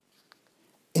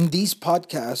In these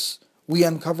podcasts, we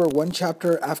uncover one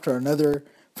chapter after another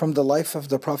from the life of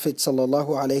the Prophet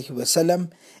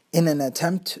ﷺ in an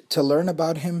attempt to learn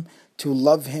about him, to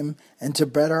love him, and to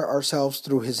better ourselves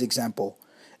through his example.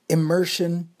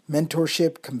 Immersion,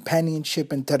 mentorship,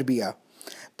 companionship, and tarbiyah.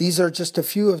 These are just a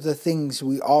few of the things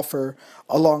we offer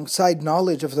alongside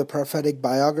knowledge of the prophetic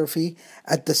biography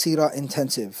at the Seerah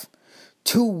Intensive.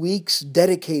 2 weeks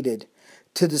dedicated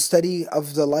to the study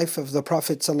of the life of the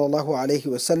Prophet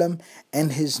ﷺ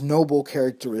and his noble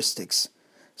characteristics.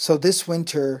 So this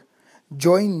winter,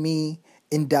 join me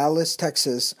in Dallas,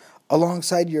 Texas,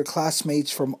 alongside your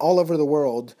classmates from all over the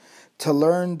world to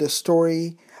learn the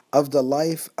story of the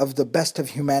life of the best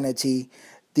of humanity,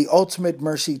 the ultimate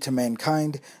mercy to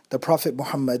mankind, the Prophet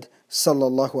Muhammad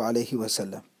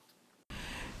ﷺ.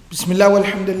 Bismillah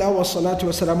walhamdulillah wa salatu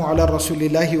wa salamu ala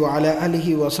rasulillahi wa ala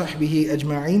alihi wa sahbihi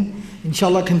ajma'een.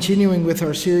 Inshallah, continuing with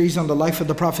our series on the life of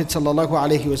the Prophet sallallahu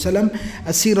alaihi wasallam,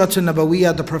 As-Seerah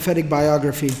Nabawiyah, the prophetic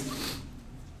biography.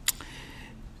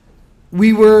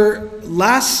 We were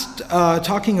last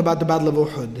talking about the Battle of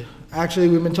Uhud. Actually,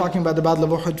 we've been talking about the Battle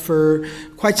of Uhud for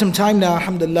quite some time now,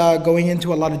 alhamdulillah, going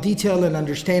into a lot of detail and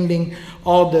understanding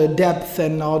all the depth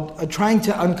and trying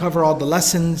to uncover all the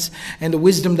lessons and the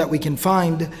wisdom that we can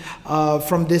find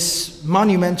from this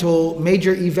monumental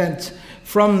major event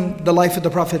from the life of the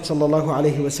Prophet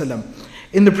ﷺ.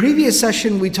 In the previous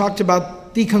session, we talked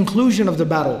about the conclusion of the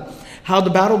battle, how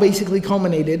the battle basically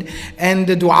culminated, and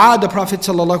the dua the Prophet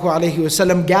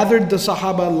ﷺ gathered the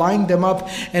Sahaba, lined them up,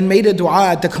 and made a dua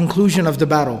at the conclusion of the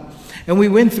battle. And we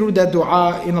went through that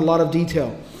dua in a lot of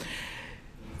detail.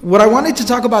 What I wanted to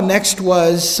talk about next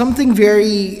was something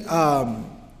very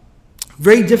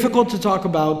difficult to talk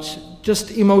about, just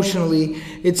emotionally.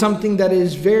 It's something that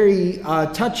is very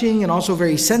touching and also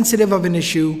very sensitive of an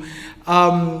issue.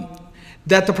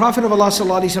 That the Prophet of Allah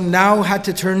ﷺ now had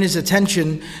to turn his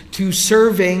attention to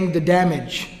surveying the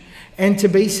damage and to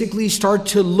basically start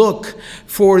to look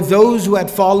for those who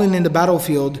had fallen in the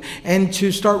battlefield and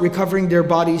to start recovering their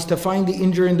bodies, to find the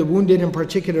injured and the wounded, and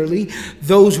particularly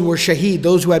those who were shaheed,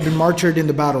 those who had been martyred in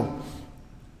the battle.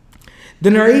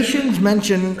 The narrations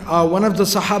mention one of the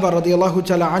Sahaba radiallahu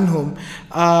ta'ala anhum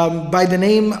by the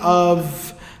name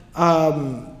of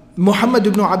Muhammad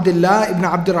ibn Abdullah ibn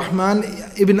Abdurrahman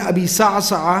ibn Abi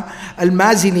Sa'sa'a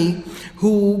al-Mazini,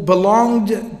 who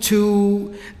belonged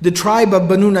to the tribe of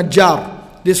Banu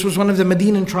Najjar. This was one of the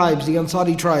Medinan tribes, the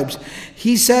Ansari tribes.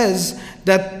 He says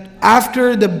that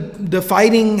after the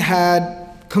fighting had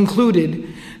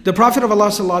concluded, the Prophet of Allah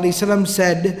ﷺ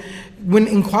said, when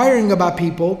inquiring about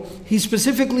people, he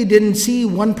specifically didn't see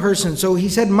one person. So he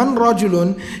said, Man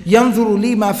rajulun yanzuru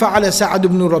li ma fa'ala Sa'ad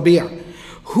ibn Rabi'.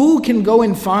 Who can go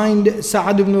and find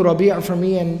Sa'ad ibn Rabi' for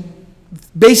me and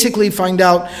basically find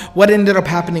out what ended up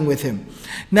happening with him?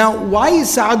 Now, why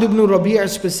is Sa'ad ibn Rabi'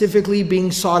 specifically being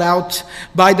sought out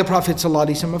by the Prophet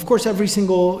ﷺ? Of course, every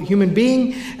single human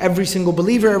being, every single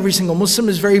believer, every single Muslim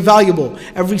is very valuable.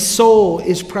 Every soul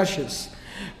is precious.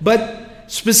 But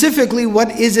specifically,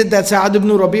 what is it that Sa'ad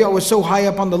ibn Rabi' was so high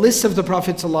up on the list of the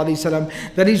Prophet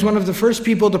ﷺ that he's one of the first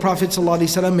people the Prophet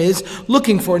ﷺ is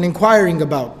looking for and inquiring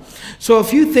about? So a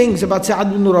few things about Sa'ad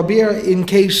ibn Rabi' in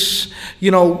case you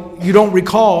don't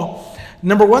recall.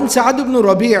 Number one, Sa'ad ibn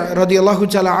Rabi' radiallahu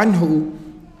ta'ala anhu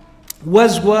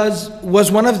was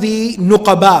one of the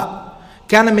nuqaba.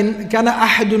 كان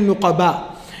أحد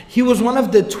النقباء. He was one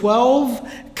of the 12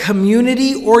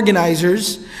 community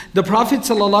organizers the Prophet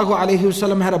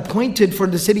ﷺ had appointed for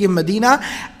the city of Medina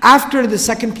after the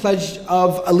second pledge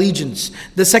of allegiance,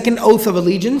 the second oath of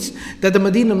allegiance that the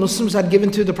Medina Muslims had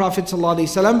given to the Prophet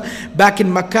ﷺ back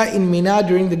in Mecca, in Mina,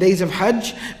 during the days of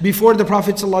Hajj. Before the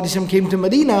Prophet ﷺ came to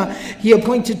Medina, he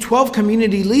appointed 12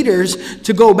 community leaders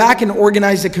to go back and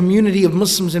organize the community of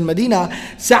Muslims in Medina.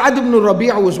 Sa'ad ibn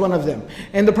Rabi' was one of them.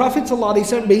 And the Prophet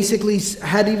ﷺ basically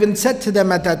had even said to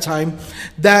them at that time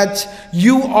that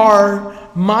you are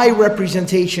my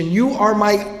representation, you are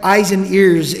my eyes and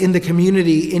ears in the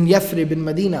community in Yathrib in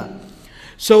Medina.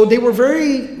 So they were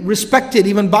very respected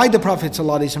even by the Prophet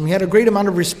ﷺ. He had a great amount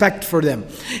of respect for them.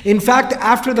 In fact,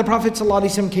 after the Prophet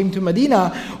ﷺ came to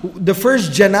Medina, the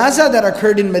first janazah that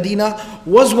occurred in Medina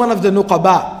was one of the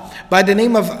nuqaba by the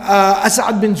name of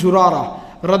As'ad bin Zurara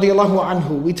radiallahu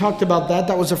anhu. We talked about that.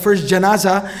 That was the first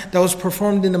janazah that was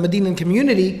performed in the Medinan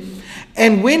community.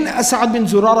 And when As'ad bin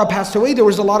Zurara passed away, there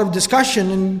was a lot of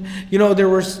discussion, and there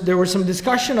was some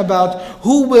discussion about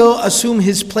who will assume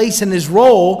his place and his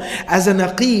role as a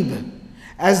naqib,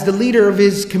 as the leader of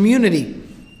his community.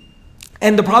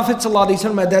 And the Prophet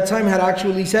ﷺ at that time had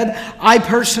actually said, I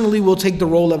personally will take the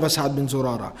role of As'ad bin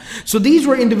Zurara. So these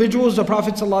were individuals the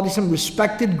Prophet ﷺ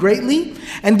respected greatly,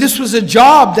 and this was a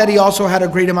job that he also had a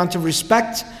great amount of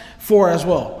respect for as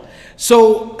well.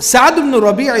 So Sa'd ibn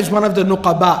Rabi' is one of the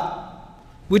Nuqaba,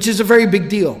 which is a very big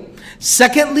deal.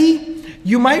 Secondly,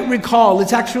 you might recall,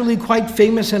 it's actually quite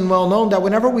famous and well known that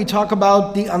whenever we talk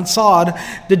about the Ansar,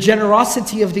 the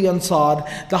generosity of the Ansar,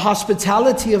 the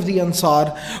hospitality of the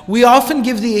Ansar, we often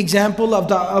give the example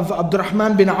of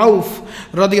Abdurrahman bin Auf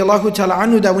radiallahu ta'ala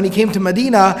anhu, that when he came to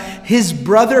Medina, his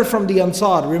brother from the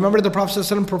Ansar, remember the Prophet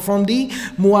ﷺ performed the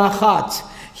muakhat.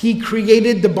 He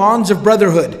created the bonds of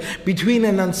brotherhood between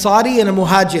an Ansari and a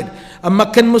Muhajir, a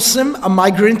Meccan Muslim, a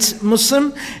migrant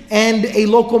Muslim, and a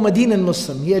local Medinan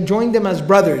Muslim. He had joined them as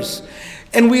brothers.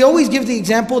 And we always give the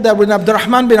example that when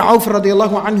Abdurrahman bin Auf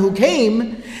radiallahu anhu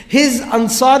came, his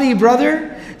Ansari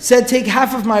brother said, take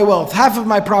half of my wealth, half of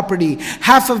my property,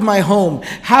 half of my home,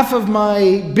 half of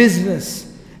my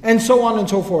business, and so on and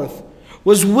so forth.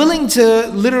 Was willing to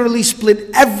literally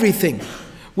split everything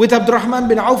with Abdurrahman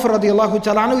bin Auf radiallahu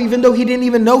ta'ala anhu, even though he didn't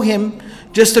even know him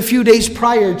just a few days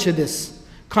prior to this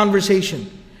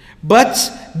conversation. But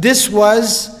this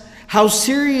was how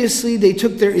seriously they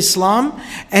took their Islam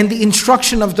and the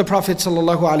instruction of the Prophet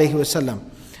sallallahu alaihi wasallam.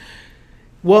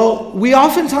 Well, we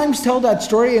oftentimes tell that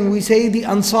story and we say the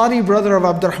Ansari brother of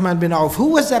Abdurrahman bin Auf. Who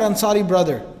was that Ansari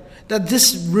brother? That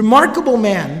this remarkable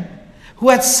man who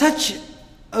had such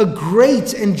a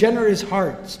great and generous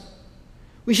heart.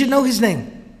 We should know his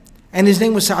name. And his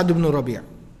name was Sa'd ibn Rabi'.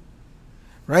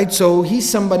 Right? So he's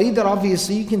somebody that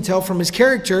obviously you can tell from his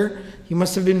character, he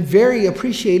must have been very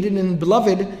appreciated and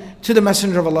beloved to the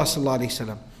Messenger of Allah sallallahu alaihi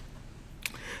wasallam.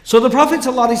 So the Prophet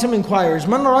sallallahu alaihi wasallam inquires,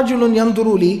 Man rajulun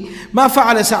yanduru li ma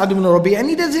fa'ala Sa'd ibn Rabi'. And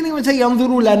he doesn't even say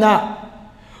yanduru lana.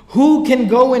 Who can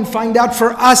go and find out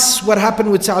for us what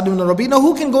happened with Sa'd ibn Rabi'? No,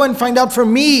 who can go and find out for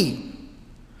me?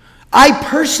 I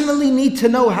personally need to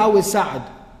know how is Sa'd.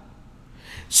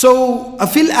 So,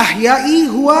 أَفِي الْأَحْيَاءِ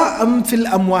هُوَ أَمْ فِي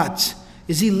الْأَمْوَاتِ?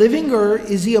 Is he living or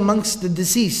is he amongst the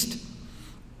deceased?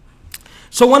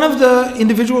 So one of the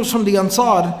individuals from the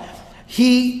Ansar,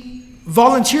 he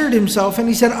volunteered himself and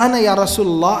he said, Ana ya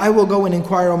Rasulullah, I will go and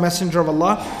inquire, O Messenger of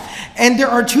Allah. And there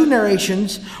are two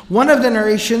narrations. One of the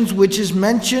narrations which is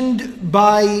mentioned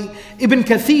by Ibn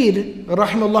Kathir,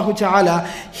 rahimahullah ta'ala,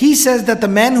 he says that the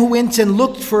man who went and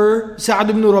looked for Sa'd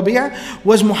ibn Rabi'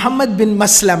 was Muhammad bin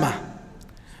Maslama.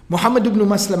 Muhammad ibn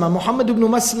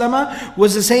Maslama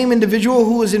was the same individual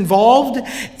who was involved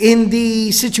in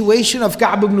the situation of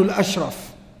Ka'b ibn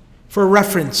al-Ashraf, for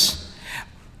reference.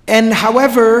 And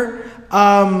however,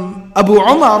 Abu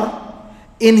Umar,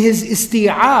 in his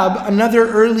Isti'ab, another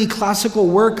early classical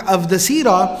work of the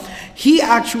Seerah, he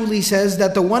actually says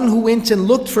that the one who went and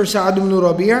looked for Sa'd ibn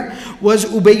Rabi' was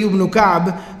Ubay ibn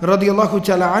Ka'b radiallahu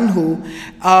ta'ala anhu.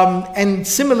 And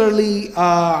similarly,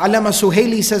 Allama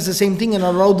Suhaili says the same thing in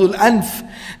Ar-Rawd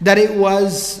al-Anf, that it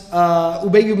was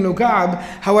Ubay ibn Ka'b.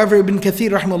 However, Ibn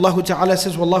Kathir rahimahullah ta'ala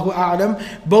says, Wallahu a'lam,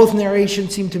 both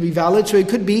narrations seem to be valid. So it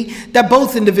could be that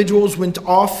both individuals went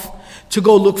off to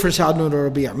go look for Sa'd ibn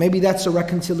Rabi'. Maybe that's the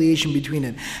reconciliation between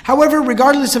it. However,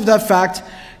 regardless of that fact,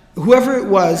 whoever it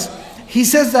was, he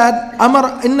says that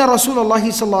Inna Rasulullah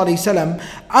sallallahu alaihi wasallam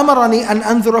amarani an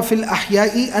anzura fil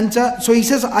ahya'i anta. So he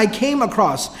says, I came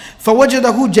across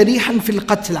فوجده جريحا في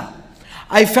القتلى.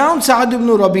 I found Sa'd ibn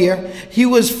Rabi'. He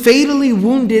was fatally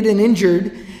wounded and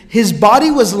injured. His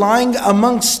body was lying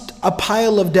amongst a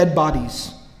pile of dead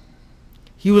bodies.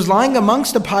 He was lying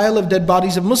amongst a pile of dead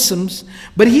bodies of Muslims,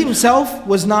 but he himself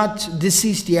was not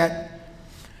deceased yet.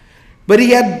 But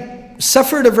he had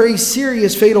suffered a very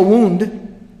serious fatal wound.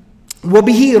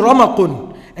 وَبِهِ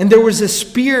رَمَقٌ. And there was a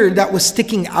spear that was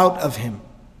sticking out of him.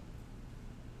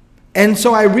 And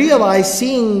so I realized,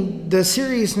 seeing the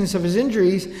seriousness of his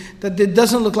injuries, that it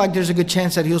doesn't look like there's a good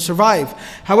chance that he'll survive.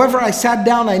 However, I sat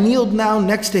down, I kneeled down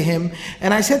next to him,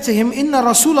 and I said to him, Inna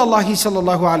Rasulullah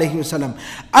sallallahu alayhi wa sallam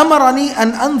amarani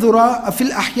an anzura fil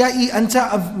ahya'i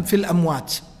anta fil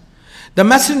amwat. The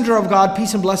Messenger of God,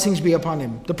 peace and blessings be upon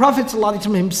him, the Prophet sallallahu alayhi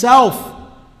wa sallam himself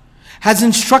has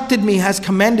instructed me, has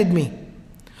commanded me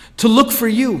to look for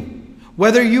you,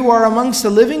 whether you are amongst the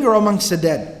living or amongst the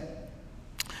dead.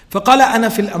 فَقَالَ أَنَا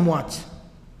فِي الْأَمْوَاتِ.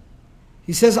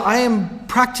 He says, I am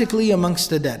practically amongst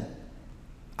the dead.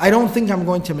 I don't think I'm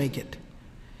going to make it.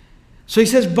 So he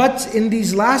says, but in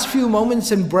these last few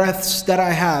moments and breaths that I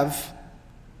have,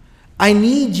 I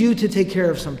need you to take care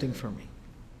of something for me.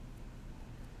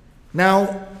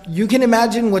 Now, you can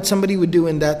imagine what somebody would do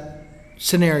in that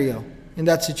scenario, in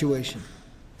that situation.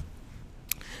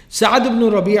 Sa'd ibn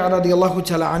Rabi' radiallahu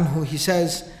ta'ala anhu, he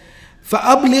says,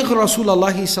 فَأَبْلِغْ رَسُولَ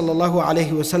اللَّهِ صَلَّى اللَّهُ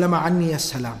عَلَيْهِ وَسَلَّمَ عَنِّي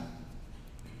السَّلَامِ.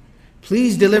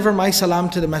 Please deliver my salam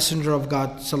to the Messenger of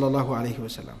God صلى الله عليه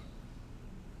وسلم.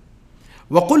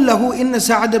 وَقُلْ لَهُ إِنَّ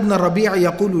سَعَدَ بْنَ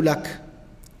رَبِيعَ يَقُولُ لَكَ.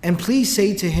 And please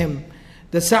say to him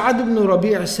that Sa'ad ibn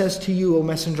Rabi' says to you, O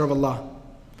Messenger of Allah,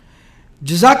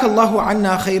 جَزَاكَ اللَّهُ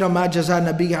عَنَّا خَيْرَ مَا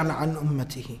جَزَى نَبِيًّا عَنْ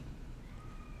أُمَّتِهِ.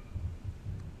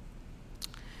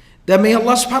 That may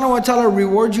Allah subhanahu wa ta'ala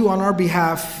reward you on our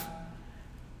behalf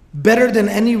better than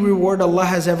any reward Allah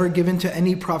has ever given to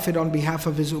any prophet on behalf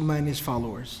of his ummah and his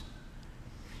followers.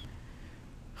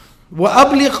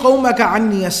 وَأَبْلِغْ قَوْمَكَ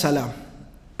عَنِّي السَّلَامِ.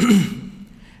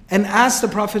 And ask the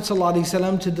Prophet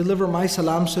ﷺ to deliver my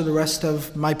salams to the rest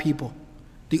of my people,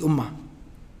 the ummah.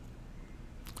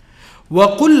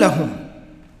 وَقُلْ لَهُمْ.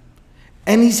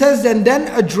 And he says, then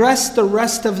address the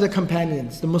rest of the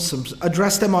companions, the Muslims,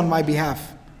 address them on my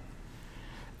behalf.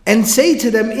 And say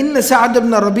to them, إِنَّ سَعَدَ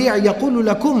بْنَ رَبِيعَ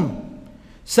يَقُولُ لَكُمْ.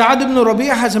 Sa'ad ibn Rabi'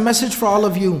 has a message for all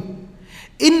of you.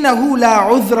 إِنَّهُ لَا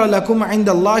عُذْرَ لَكُمْ عِنْدَ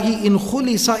اللَّهِ إِنْ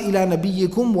خُلِصَ إِلَى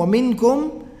نَبِيِّكُمْ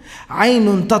وَمِنْكُمْ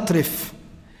عَيْنٌ تَطْرِفُ.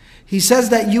 He says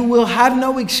that you will have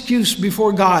no excuse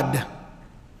before God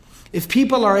if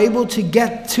people are able to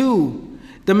get to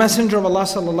the Messenger of Allah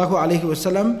sallallahu alaihi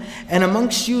wasallam, and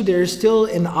amongst you there is still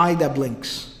an eye that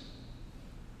blinks.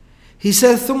 He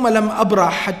says, ثُمَّ لَمْ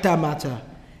أَبْرَحْ حَتَّى مَاتَ.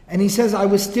 And he says, I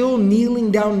was still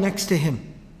kneeling down next to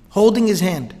him, holding his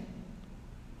hand,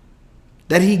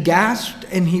 that he gasped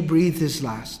and he breathed his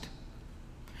last.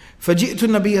 فَجِئْتُ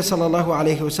النَّبِيَّ صَلَى اللَّهُ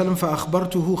عَلَيْهِ وَسَلَّمْ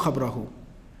فَأَخْبَرْتُهُ خَبْرَهُ.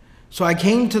 So I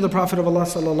came to the Prophet of Allah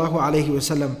sallallahu alaihi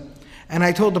wasallam, and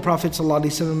I told the Prophet sallallahu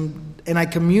alaihi wasallam, and I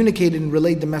communicated and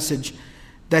relayed the message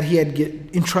that he had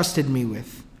entrusted me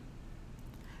with.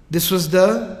 This was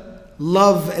the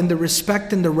love and the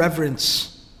respect and the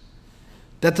reverence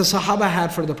that the Sahaba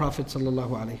had for the Prophet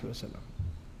sallallahu alaihi wasallam.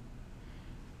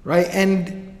 Right?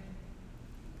 And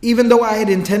even though I had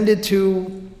intended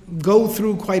to go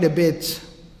through quite a bit,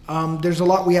 there's a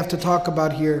lot we have to talk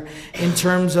about here in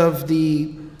terms of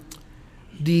the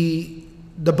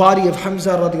body of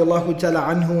Hamza radiallahu ta'ala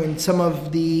anhu, and some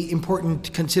of the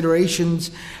important considerations,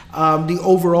 the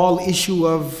overall issue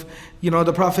of,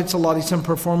 the Prophet sallallahu alaihi wasallam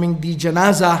performing the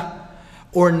janazah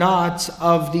or not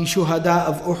of the shuhada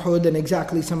of Uhud, and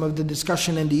exactly some of the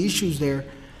discussion and the issues there.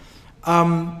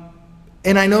 And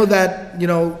I know that,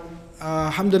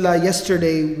 alhamdulillah,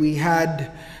 yesterday we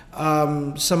had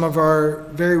some of our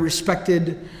very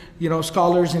respected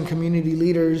scholars and community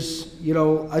leaders,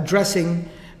 addressing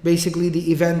basically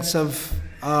the events of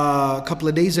a couple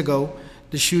of days ago,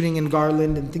 the shooting in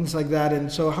Garland and things like that.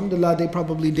 And so alhamdulillah, they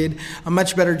probably did a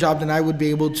much better job than I would be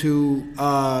able to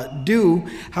do.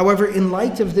 However, in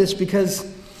light of this, because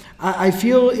I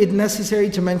feel it necessary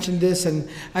to mention this, and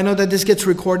I know that this gets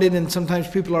recorded and sometimes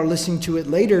people are listening to it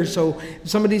later, so if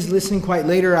somebody's listening quite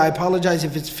later, I apologize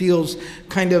if it feels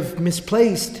kind of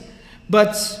misplaced.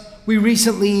 But we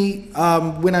recently,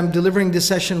 when I'm delivering this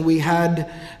session, we had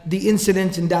the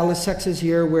incident in Dallas, Texas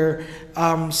here, where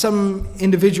some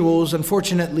individuals,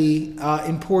 unfortunately,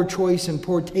 in poor choice and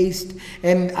poor taste,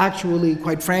 and actually,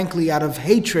 quite frankly, out of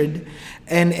hatred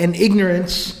and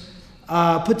ignorance,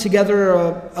 put together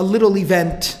a little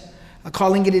event.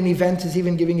 Calling it an event is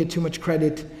even giving it too much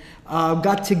credit.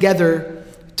 Got together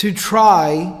to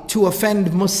try to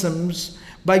offend Muslims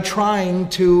by trying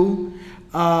to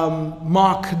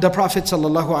mock the Prophet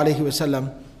sallallahu alaihi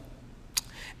wasallam.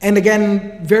 And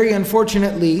again, very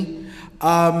unfortunately,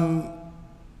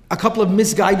 a couple of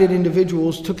misguided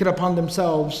individuals took it upon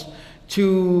themselves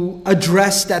to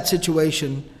address that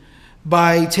situation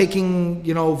by taking,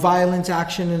 violent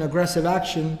action and aggressive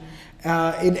action.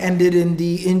 It ended in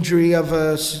the injury of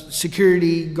a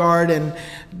security guard and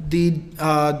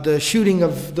the shooting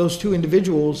of those two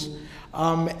individuals.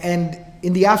 And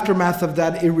in the aftermath of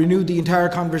that, it renewed the entire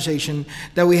conversation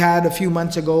that we had a few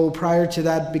months ago, prior to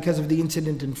that because of the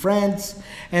incident in France,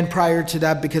 and prior to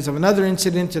that because of another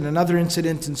incident, and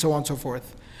so on and so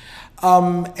forth.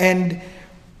 And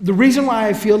the reason why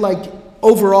I feel like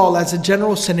overall, as a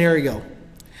general scenario,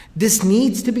 this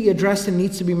needs to be addressed and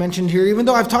needs to be mentioned here, even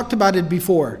though I've talked about it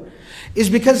before, is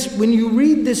because when you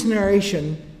read this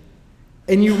narration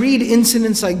and you read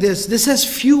incidents like this has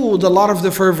fueled a lot of the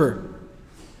fervor.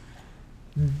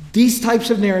 These types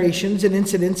of narrations and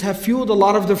incidents have fueled a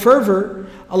lot of the fervor,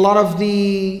 a lot of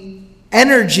the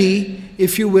energy,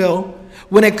 if you will,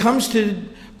 when it comes to,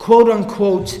 quote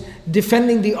unquote,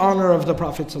 defending the honor of the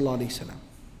Prophet ﷺ.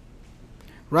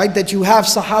 Right? That you have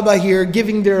Sahaba here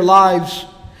giving their lives,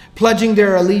 pledging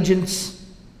their allegiance.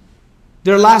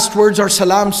 Their last words are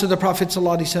salams to the Prophet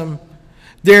ﷺ.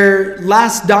 Their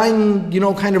last dying,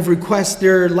 kind of request,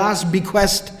 their last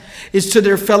bequest is to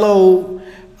their fellow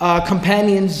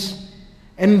companions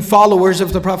and followers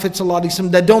of the Prophet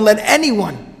ﷺ that don't let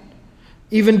anyone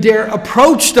even dare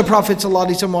approach the Prophet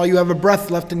ﷺ while you have a breath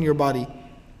left in your body.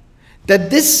 That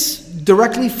this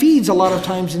directly feeds a lot of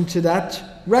times into that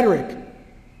rhetoric.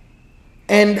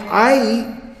 And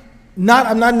I'm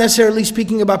not necessarily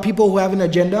speaking about people who have an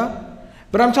agenda,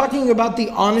 but I'm talking about the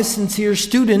honest, sincere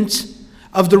students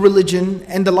of the religion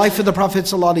and the life of the Prophet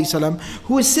ﷺ,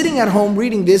 who is sitting at home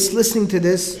reading this, listening to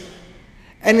this,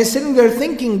 and is sitting there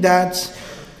thinking that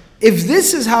if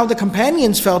this is how the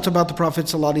companions felt about the Prophet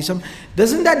ﷺ,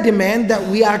 doesn't that demand that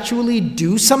we actually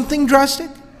do something drastic?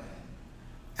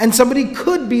 And somebody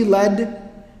could be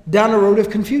led down a road of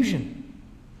confusion.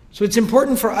 So it's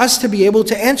important for us to be able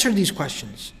to answer these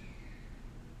questions.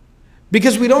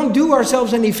 Because we don't do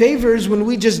ourselves any favors when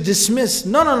we just dismiss,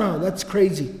 no, that's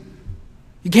crazy.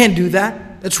 You can't do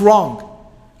that. That's wrong.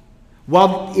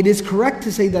 Well, it is correct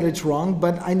to say that it's wrong,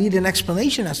 but I need an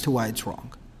explanation as to why it's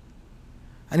wrong.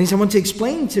 I need someone to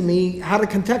explain to me how to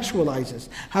contextualize this,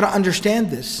 how to understand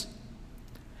this.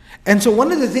 And so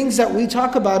one of the things that we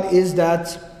talk about is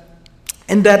that,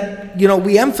 and that,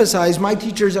 we emphasize, my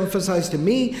teachers emphasize to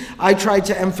me, I try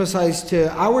to emphasize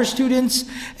to our students,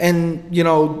 and,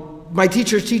 my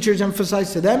teachers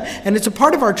emphasize to them, and it's a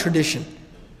part of our tradition.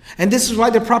 And this is why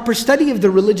the proper study of the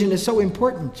religion is so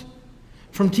important.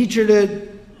 From teacher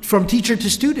to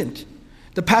student.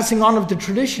 The passing on of the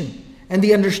tradition and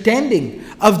the understanding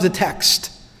of the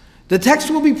text. The text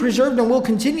will be preserved and will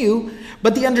continue,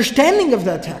 but the understanding of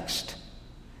that text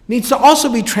needs to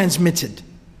also be transmitted.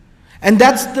 And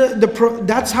that's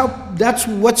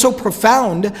what's so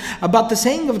profound about the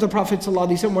saying of the Prophet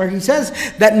ﷺ, where he says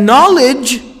that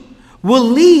knowledge will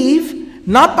leave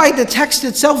not by the text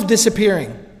itself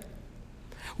disappearing.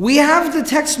 We have the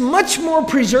text much more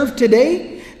preserved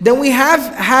today than we have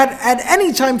had at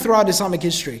any time throughout Islamic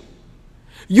history.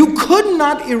 You could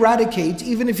not eradicate,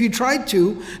 even if you tried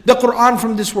to, the Quran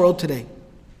from this world today.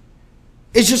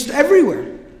 It's just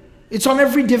everywhere. It's on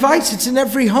every device. It's in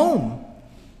every home.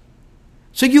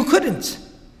 So you couldn't.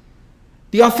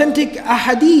 The authentic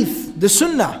ahadith, the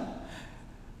sunnah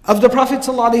of the Prophet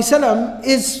ﷺ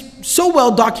is so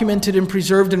well documented and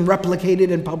preserved and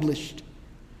replicated and published.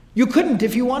 You couldn't,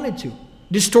 if you wanted to,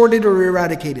 distort it or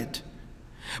eradicate it.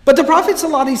 But the Prophet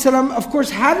ﷺ, of course,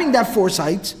 having that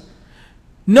foresight,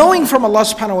 knowing from Allah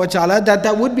subhanahu wa ta'ala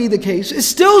that would be the case, is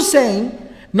still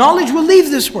saying knowledge will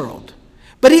leave this world.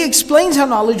 But he explains how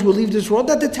knowledge will leave this world,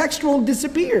 that the text won't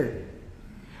disappear.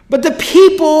 But the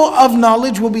people of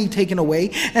knowledge will be taken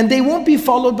away, and they won't be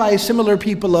followed by a similar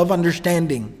people of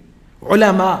understanding.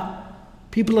 Ulama,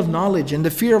 people of knowledge and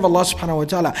the fear of Allah subhanahu wa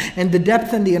ta'ala, and the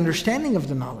depth and the understanding of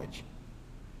the knowledge.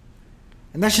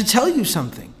 And that should tell you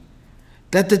something.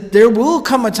 That there will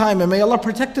come a time, and may Allah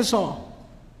protect us all,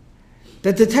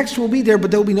 that the text will be there, but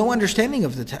there will be no understanding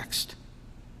of the text.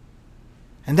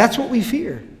 And that's what we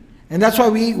fear. And that's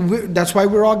why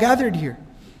we're all gathered here,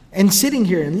 and sitting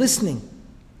here and listening,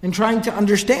 and trying to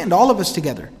understand, all of us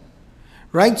together.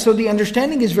 Right? So the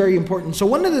understanding is very important. So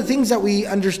one of the things that we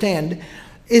understand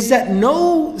is that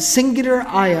no singular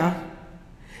ayah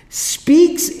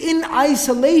speaks in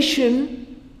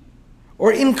isolation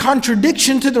or in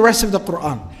contradiction to the rest of the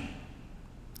Quran.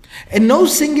 And no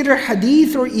singular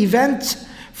hadith or event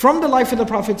from the life of the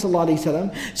Prophet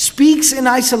ﷺ speaks in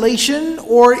isolation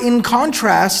or in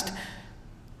contrast,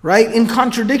 right, in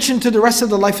contradiction to the rest of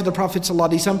the life of the Prophet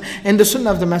ﷺ and the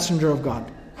sunnah of the Messenger of God.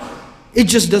 It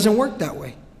just doesn't work that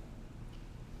way.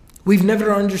 We've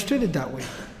never understood it that way.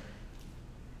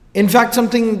 In fact,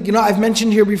 something I've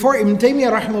mentioned here before, Ibn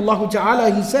Taymiyyah rahimahullah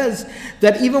ta'ala, he says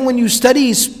that even when you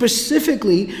study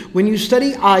specifically, when you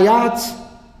study ayat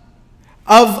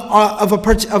of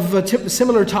a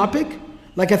similar topic,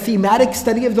 like a thematic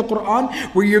study of the Quran,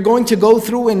 where you're going to go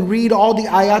through and read all the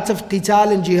ayat of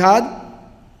qital and jihad,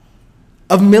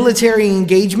 of military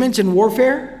engagement and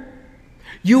warfare,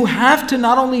 you have to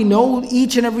not only know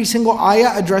each and every single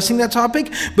ayah addressing that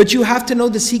topic, but you have to know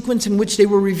the sequence in which they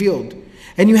were revealed.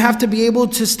 And you have to be able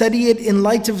to study it in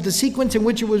light of the sequence in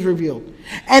which it was revealed.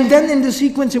 And then in the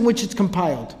sequence in which it's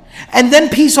compiled. And then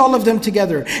piece all of them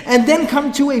together. And then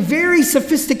come to a very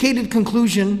sophisticated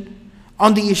conclusion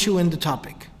on the issue and the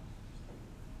topic.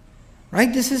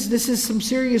 Right? This is some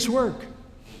serious work.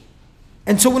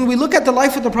 And so when we look at the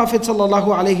life of the Prophet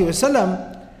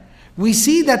ﷺ, we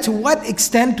see that to what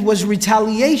extent was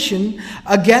retaliation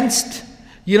against,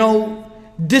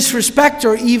 disrespect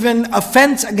or even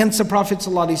offense against the Prophet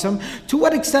ﷺ, to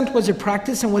what extent was it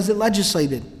practiced and was it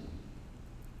legislated?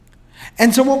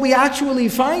 And so what we actually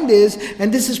find is,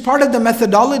 and this is part of the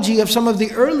methodology of some of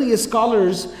the earliest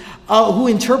scholars who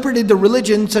interpreted the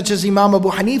religion, such as Imam Abu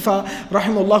Hanifa,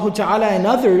 rahimahullah ta'ala, and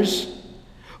others,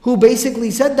 who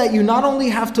basically said that you not only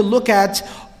have to look at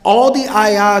all the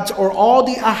ayat or all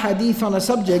the ahadith on a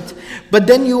subject, but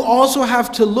then you also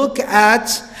have to look at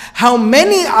how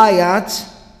many ayat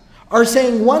are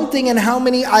saying one thing and how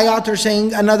many ayat are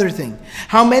saying another thing.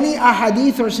 How many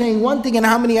ahadith are saying one thing and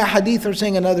how many ahadith are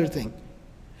saying another thing.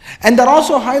 And that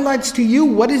also highlights to you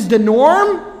what is the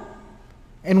norm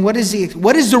and what is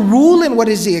the rule and what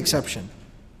is the exception.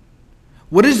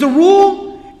 What is the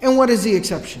rule and what is the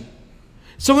exception?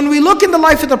 So when we look in the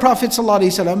life of the Prophet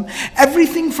ﷺ,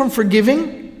 everything from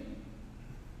forgiving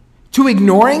to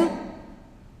ignoring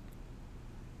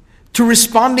to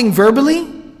responding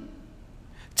verbally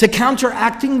to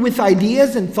counteracting with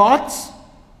ideas and thoughts,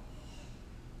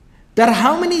 that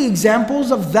how many examples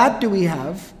of that do we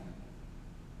have?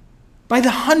 By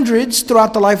the hundreds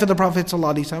throughout the life of the Prophet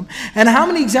ﷺ. And how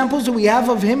many examples do we have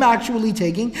of him actually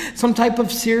taking some type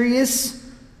of serious,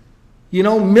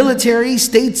 military,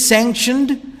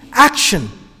 state-sanctioned action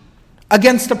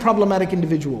against a problematic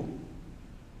individual?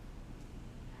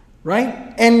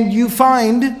 Right? And you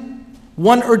find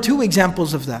one or two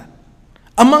examples of that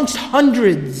amongst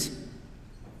hundreds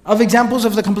of examples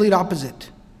of the complete opposite.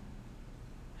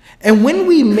 And when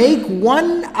we make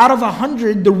 1 out of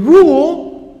 100 the rule,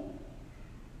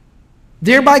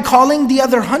 thereby calling the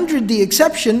other 100 the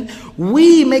exception,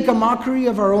 we make a mockery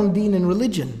of our own deen and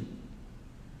religion.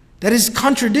 That is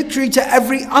contradictory to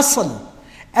every asl,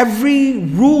 every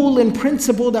rule and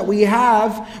principle that we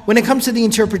have when it comes to the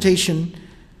interpretation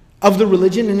of the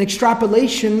religion and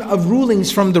extrapolation of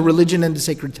rulings from the religion and the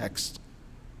sacred text.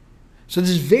 So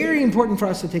this is very important for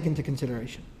us to take into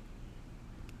consideration.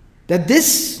 That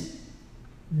this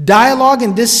dialogue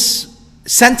and this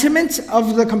sentiment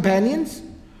of the companions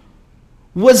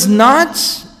was not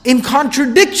in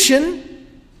contradiction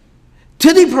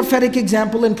to the prophetic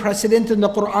example and precedent in the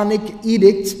Quranic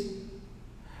edict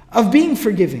of being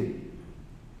forgiving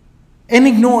and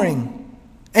ignoring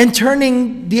and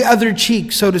turning the other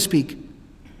cheek, so to speak.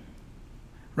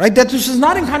 Right? That this is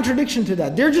not in contradiction to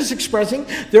that. They're just expressing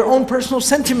their own personal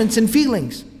sentiments and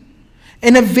feelings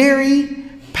in a very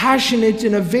passionate,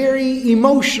 in a very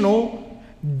emotional,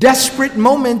 desperate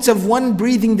moments of one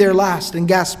breathing their last and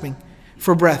gasping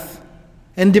for breath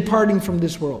and departing from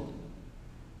this world.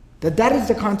 That is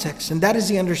the context and that is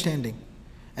the understanding.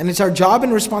 And it's our job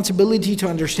and responsibility to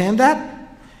understand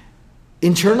that,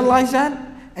 internalize that,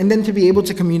 and then to be able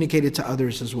to communicate it to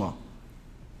others as well.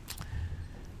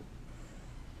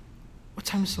 What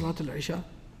time is Salat al-Isha?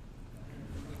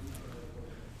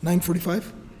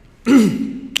 9:45?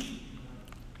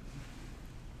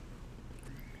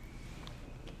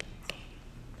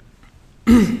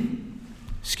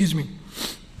 Excuse me.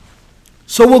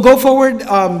 So we'll go forward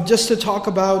just to talk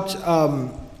about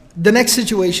the next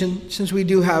situation, since we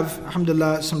do have,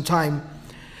 alhamdulillah, some time.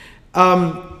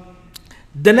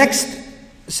 The next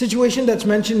situation that's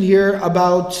mentioned here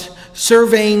about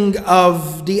surveying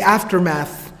of the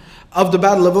aftermath of the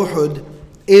Battle of Uhud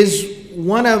is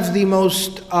one of the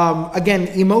most, again,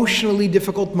 emotionally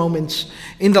difficult moments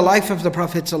in the life of the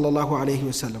Prophet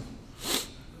ﷺ.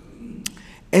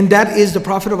 And that is the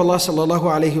Prophet of Allah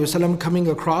ﷺ coming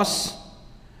across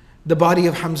the body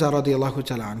of Hamza radiallahu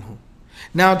ta'ala anhu.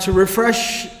 Now, to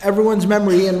refresh everyone's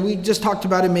memory, and we just talked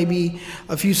about it maybe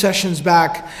a few sessions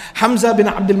back, Hamza bin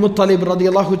Abdul Muttalib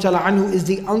radiallahu ta'ala anhu is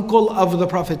the uncle of the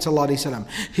Prophet ﷺ,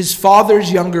 his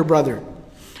father's younger brother.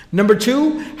 Number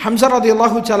two, Hamza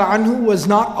radiallahu ta'ala anhu was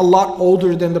not a lot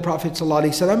older than the Prophet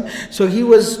ﷺ, so he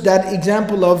was that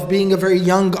example of being a very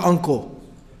young uncle,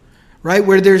 right?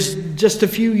 Where there's just a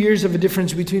few years of a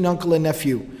difference between uncle and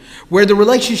nephew, where the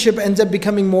relationship ends up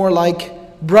becoming more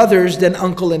like brothers than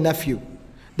uncle and nephew,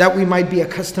 that we might be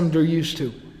accustomed or used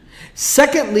to.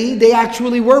 Secondly, they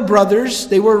actually were brothers.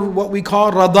 They were what we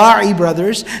call rada'i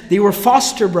brothers. They were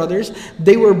foster brothers.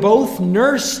 They were both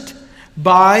nursed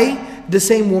by the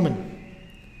same woman.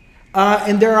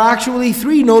 And there are actually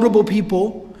 3 notable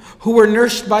people who were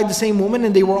nursed by the same woman,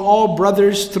 and they were all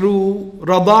brothers through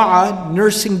rada'a,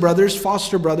 nursing brothers,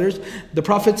 foster brothers. The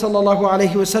Prophet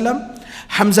ﷺ,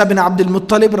 Hamza bin Abdul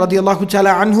Muttalib radiallahu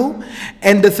ta'ala anhu,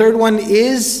 and the third one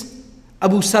is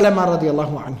Abu Salama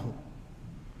radiallahu anhu.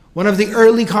 One of the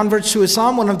early converts to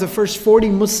Islam, one of the first 40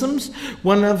 Muslims,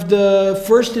 one of the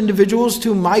first individuals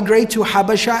to migrate to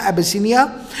Habasha,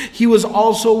 Abyssinia. He was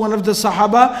also one of the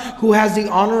Sahaba who has the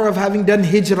honor of having done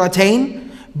Hijratain,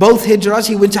 both Hijras.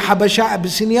 He went to Habasha,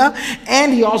 Abyssinia,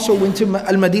 and he also went to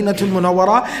Al-Madinatul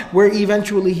Munawwara, where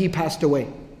eventually he passed away.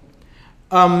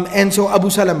 And so Abu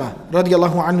Salama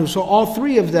radiallahu anhu. So all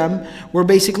three of them were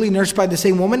basically nursed by the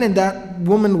same woman, and that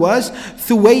woman was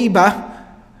Thuwayba,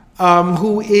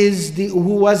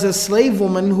 who was a slave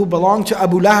woman who belonged to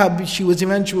Abu Lahab. She was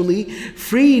eventually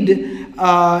freed,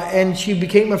 and she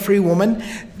became a free woman.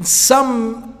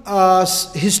 Some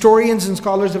historians and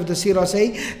scholars of the Seerah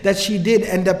say that she did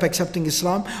end up accepting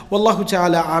Islam. Wallahu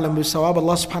ta'ala alam bisawab.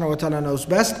 Allah subhanahu wa ta'ala knows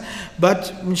best.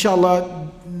 But inshallah,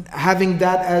 having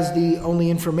that as the only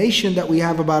information that we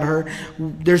have about her,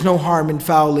 there's no harm and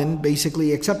foul in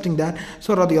basically accepting that.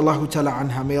 So radiallahu ta'ala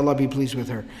anha, may Allah be pleased with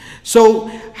her. So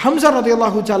Hamza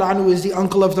radiallahu ta'ala anhu is the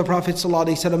uncle of the Prophet sallallahu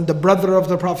alaihi wasallam, the brother of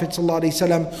the Prophet sallallahu alaihi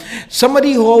wasallam,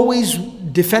 somebody who always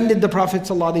defended the Prophet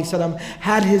sallallahu alaihi wasallam,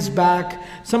 had his back,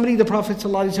 somebody the Prophet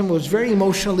sallallahu alaihi wasallam was very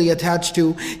emotionally attached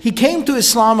to. He came to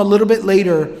Islam a little bit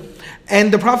later,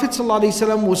 and the Prophet sallallahu alaihi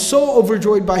wasallam was so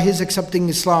overjoyed by his accepting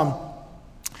Islam.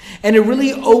 And it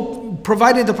really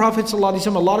provided the Prophet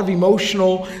ﷺ a lot of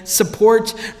emotional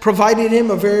support, provided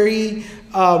him a very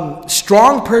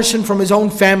strong person from his own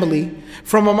family,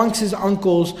 from amongst his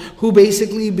uncles, who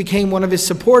basically became one of his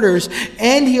supporters.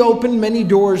 And he opened many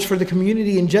doors for the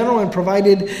community in general and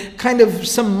provided kind of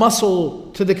some muscle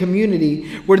to the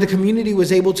community, where the community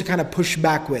was able to kind of push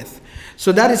back with.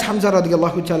 So that is Hamza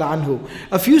radiallahu ta'ala anhu.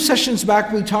 A few sessions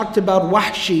back we talked about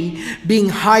Wahshi being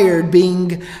hired,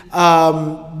 being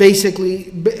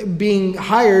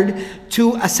hired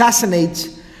to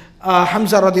assassinate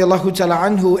Hamza radiallahu ta'ala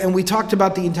anhu, and we talked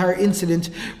about the entire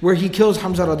incident where he kills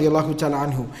Hamza radiallahu ta'ala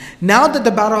anhu. Now that the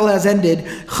battle has ended,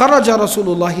 kharaja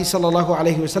Rasulullah sallallahu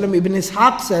alayhi wasallam. Ibn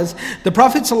Ishaq says the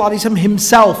Prophet sallallahu alayhi wasallam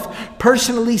himself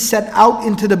personally set out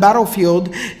into the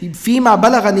battlefield. فيما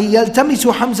بلغني يلتمس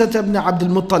حمزة بن عبد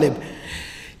المطلب.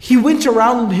 He went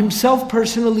around himself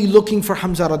personally looking for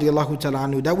Hamza radiallahu ta'ala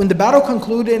anhu. That when the battle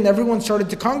concluded and everyone started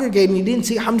to congregate and he didn't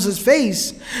see Hamza's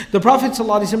face, the Prophet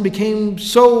sallallahu alaihi wasallam became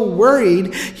so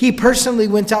worried, he personally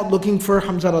went out looking for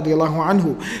Hamza radiallahu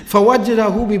anhu.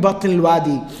 فَوَجَدَهُ بِبَطْنِ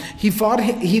الْوَادِي.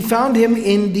 He found him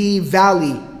in the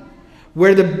valley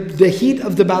where the heat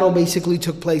of the battle basically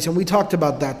took place, and we talked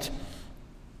about that.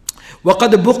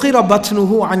 وَقَدْ بُقِرَ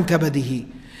بَطْنُهُ عَنْ كَبَدِهِ.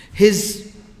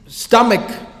 His stomach,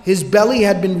 his belly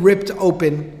had been ripped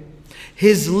open.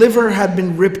 His liver had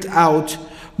been ripped out.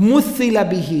 مُثِّلَ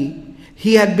بِهِ.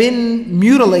 He had been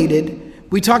mutilated.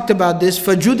 We talked about this.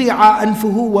 فَجُدِعَ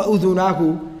أَنْفُهُ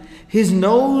وَأُذُنَاهُ. His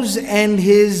nose and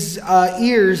his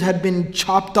ears had been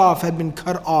chopped off, had been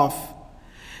cut off.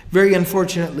 Very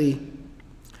unfortunately.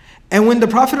 And when the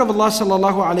Prophet of Allah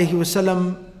sallallahu alaihi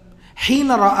wasallam, حِينَ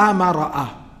رَأَى مَا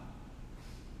رَأَى,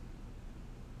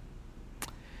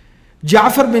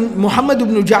 Muhammad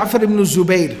ibn Ja'far ibn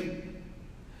Zubayr,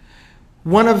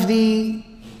 one of the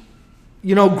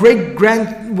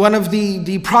one of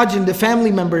the progeny, the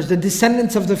family members, the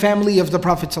descendants of the family of the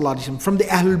Prophet ﷺ, from the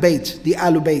Ahlul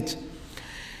Bayt,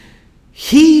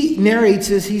 he narrates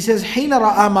this. He says, حِينَ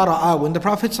رَأَى مَا رَأَى. When the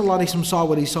Prophet ﷺ saw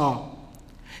what he saw,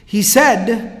 he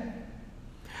said,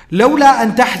 لَوْلَا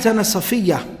أَن تَحْزَنَ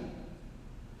صَفِيَّةً.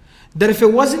 That if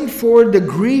it wasn't for the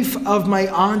grief of my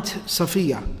aunt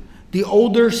Safiya, the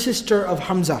older sister of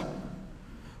Hamza,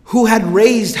 who had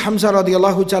raised Hamza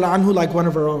radiallahu ta'ala anhu like one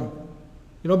of her own.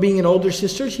 Being an older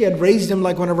sister, she had raised him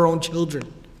like one of her own children.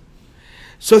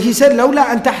 So he said, لَوْلَا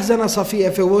أَن تَحْزَنَ صَفِيَّةً.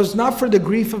 If it was not for the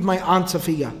grief of my aunt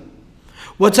Safiya,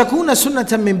 وَتَكُونَ سُنَّةً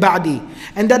مِّن بَعْدِي.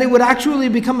 And that it would actually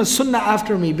become a sunnah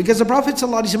after me. Because the Prophet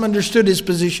ﷺ understood his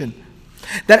position.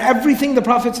 That everything the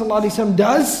Prophet ﷺ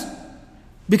does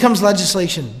becomes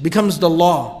legislation, becomes the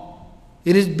law.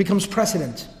 It becomes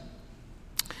precedent.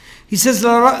 He says,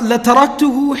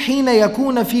 لَتَرَكْتُهُ حِينَ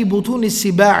يَكُونَ فِي بُطُونِ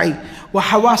السِّبَاعِ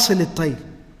وَحَوَاصِلِ الطَّيْرِ.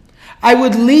 I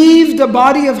would leave the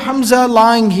body of Hamza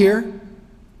lying here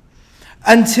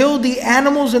until the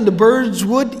animals and the birds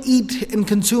would eat and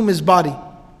consume his body,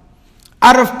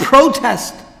 out of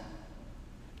protest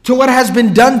to what has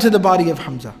been done to the body of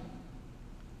Hamza.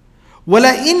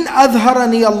 وَلَئِنْ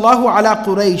أَظْهَرَنِي اللَّهُ عَلَى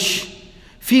قُرَيْشٍ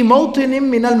فِي مَوْطِنٍ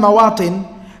مِّنَ الْمَوَاطِنِ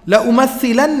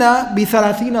لَأُمَثِّلَنَّ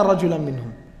بِثَلَاثِينَ رَجُلًا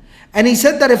مِّنْهُمْ. And he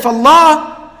said that if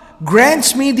Allah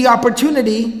grants me the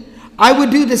opportunity, I would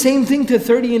do the same thing to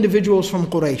 30 individuals from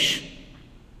Quraysh.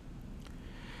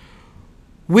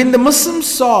 When the Muslims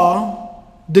saw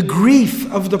the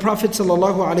grief of the Prophet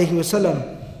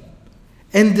ﷺ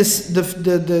and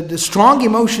the strong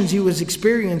emotions he was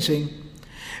experiencing,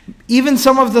 even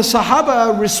some of the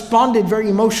Sahaba responded very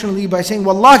emotionally by saying,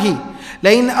 Wallahi,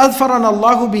 لَإِنْ أَظْفَرَنَا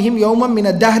اللَّهُ بِهِمْ يَوْمًا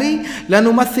مِنَ الدَّهْرِ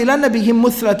لَنُمَثِّلَنَّ بِهِمْ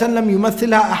مُثْلَةً لَمْ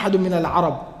يُمَثِّلْهَا أَحَدٌ مِنَ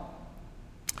الْعَرَبِ.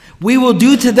 We will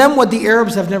do to them what the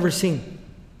Arabs have never seen.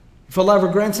 If Allah ever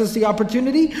grants us the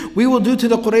opportunity, we will do to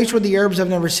the Quraysh what the Arabs have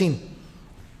never seen.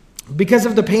 because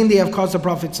of the pain they have caused the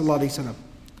Prophet ﷺ.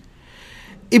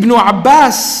 Ibn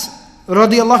Abbas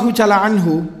radiyallahu ta'ala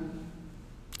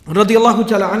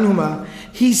anhuma,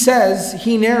 he says,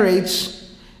 he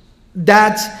narrates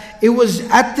that it was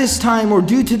at this time or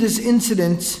due to this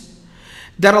incident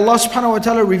that Allah subhanahu wa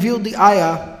ta'ala revealed the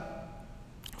ayah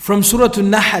from Surah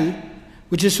An-Nahl,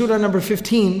 which is Surah number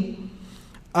 15,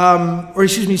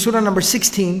 Surah number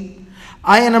 16,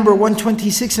 ayah number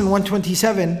 126 and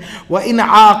 127. وَإِنْ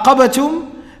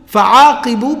عَاقَبَتُمْ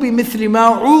فَعَاقِبُوا بِمِثْلِ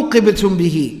مَا عُوقِبْتُمْ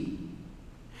بِهِ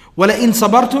وَلَئِنْ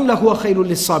صَبَرْتُمْ لَهُوَ خَيْرٌ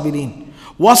لِلصَّابِرِينَ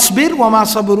وَاصْبِرْ وَمَا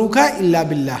صَبْرُكَ إِلَّا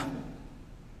بِاللَّهِ.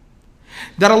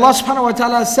 That Allah subhanahu wa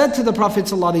ta'ala said to the Prophet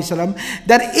ﷺ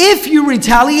that if you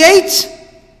retaliate,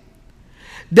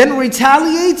 then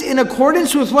retaliate in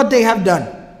accordance with what they have done,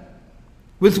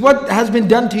 with what has been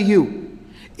done to you.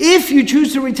 If you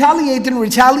choose to retaliate, then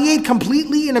retaliate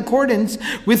completely in accordance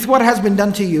with what has been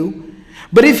done to you.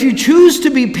 But if you choose to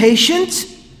be patient,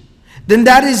 then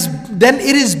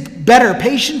it is better.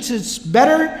 Patience is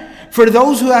better for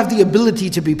those who have the ability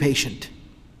to be patient.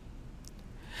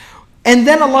 And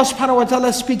then Allah subhanahu wa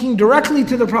ta'ala speaking directly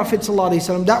to the Prophet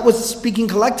ﷺ, that was speaking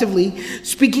collectively,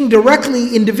 speaking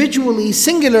directly, individually,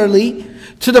 singularly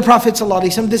to the Prophet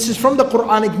ﷺ. This is from the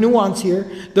Quranic nuance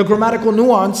here, the grammatical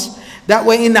nuance, that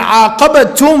way in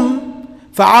عَاقَبَتُمْ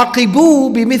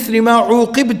فَعَاقِبُوا بِمِثْلِ مَا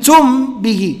عُوقِبْتُمْ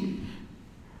بِهِ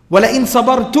وَلَئِنْ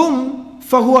صَبَرْتُمْ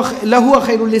فَلَهُوَ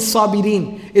خَيْرٌ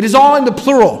لِلصَّابِرِينَ. It is all in the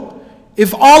plural.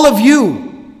 If all of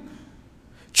you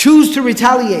choose to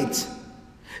retaliate,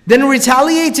 then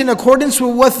retaliate in accordance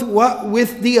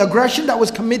with the aggression that was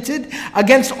committed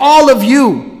against all of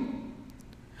you.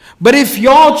 But if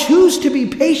y'all choose to be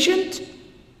patient,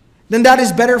 then that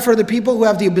is better for the people who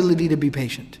have the ability to be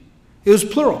patient. It was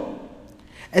plural.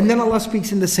 And then Allah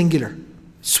speaks in the singular.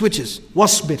 Switches.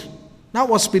 Wasbir. Not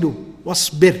wasbiru.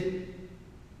 Wasbir.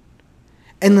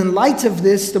 And in light of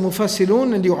this, the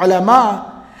mufassirun and the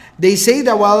ulama, they say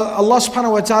that while Allah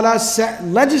subhanahu wa ta'ala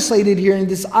legislated here in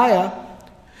this ayah,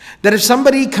 that if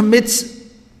somebody commits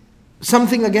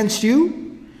something against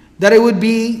you, that it would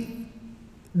be,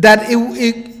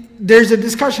 there's a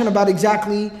discussion about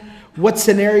exactly what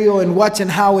scenario and what and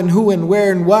how and who and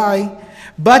where and why.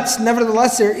 But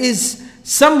nevertheless, there is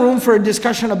some room for a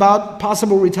discussion about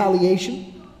possible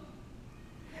retaliation.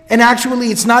 And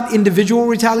actually, it's not individual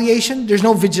retaliation. There's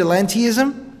no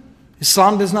vigilantism.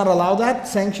 Islam does not allow that,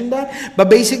 sanction that. But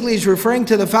basically, it's referring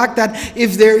to the fact that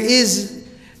if there is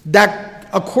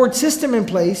a court system in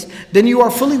place, then you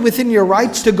are fully within your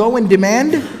rights to go and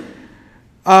demand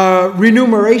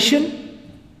remuneration,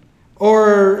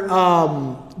 or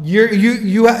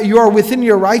you are within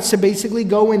your rights to basically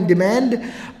go and demand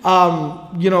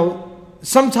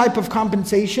some type of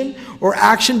compensation or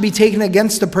action be taken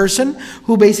against the person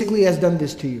who basically has done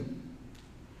this to you.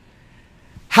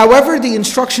 However, the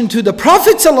instruction to the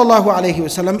Prophet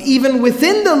ﷺ, even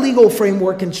within the legal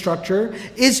framework and structure,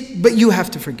 is, but you have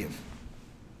to forgive.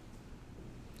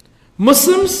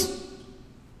 Muslims,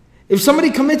 if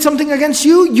somebody commits something against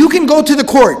you, you can go to the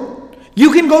court,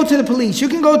 you can go to the police, you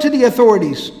can go to the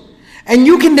authorities, and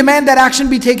you can demand that action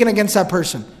be taken against that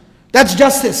person. That's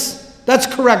justice, that's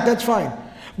correct, that's fine.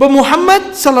 But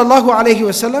Muhammad sallallahu alayhi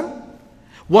wasallam,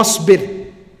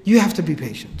 wasbir, you have to be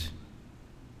patient.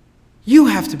 You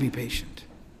have to be patient.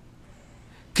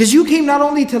 Because you came not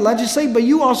only to legislate, but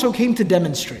you also came to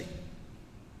demonstrate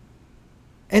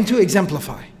and to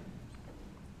exemplify.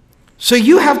 So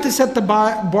you have to set the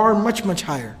bar much, much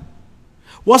higher.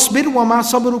 وَاصْبِرْ وَمَا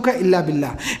صَبْرُكَ إِلَّا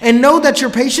بِاللَّهِ. And know that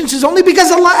your patience is only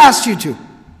because Allah asked you to.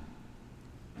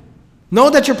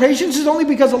 Know that your patience is only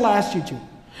because Allah asked you to.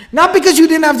 Not because you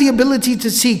didn't have the ability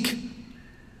to seek,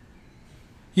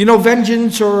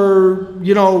 vengeance or,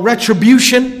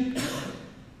 retribution.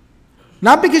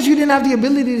 Not because you didn't have the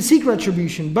ability to seek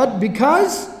retribution, but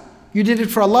because you did it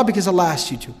for Allah, because Allah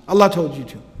asked you to. Allah told you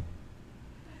to.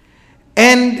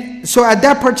 And so at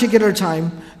that particular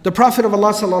time, the Prophet of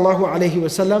Allah sallallahu alaihi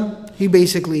wasallam, he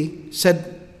basically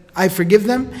said, I forgive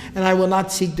them and I will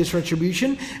not seek this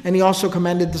retribution. And he also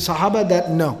commanded the Sahaba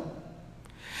that no.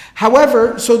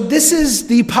 However, so this is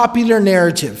the popular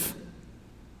narrative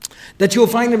that you'll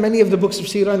find in many of the books of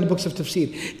Seerah and the books of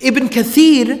Tafsir. Ibn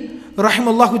Kathir,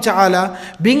 rahimahullah ta'ala,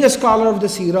 being a scholar of the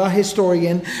Seerah,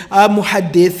 historian, a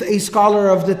muhaddith, a scholar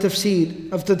of the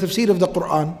Tafsir of the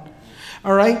Quran.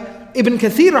 All right? Ibn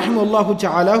Kathir rahimahullah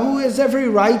ta'ala, who has every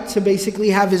right to basically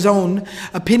have his own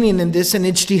opinion in this and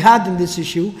ijtihad in this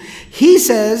issue, he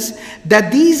says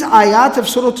that these ayat of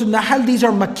Surah An-Nahl, these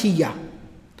are Makkiyah.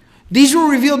 These were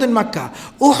revealed in Makkah.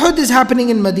 Uhud is happening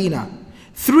in Medina.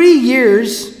 3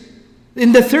 years,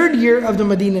 in the 3rd year of the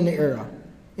Medinan era.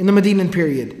 in the Medinan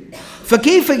period.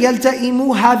 فَكَيْفَ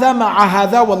يَلْتَئِمُ هَذَا مَعَ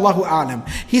هَذَا وَاللَّهُ أَعْلَمُ.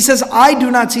 He says, I do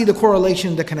not see the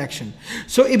correlation, the connection.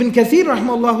 So Ibn Kathir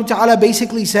rahimahullah ta'ala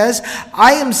basically says,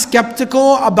 I am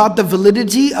skeptical about the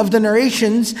validity of the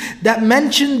narrations that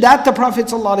mention that the Prophet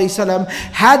ﷺ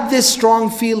had this strong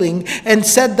feeling and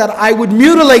said that I would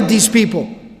mutilate these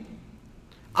people.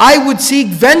 I would seek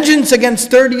vengeance against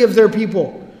 30 of their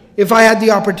people if I had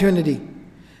the opportunity.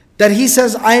 That he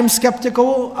says, I am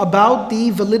skeptical about the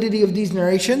validity of these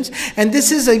narrations. And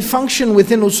this is a function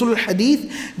within Usul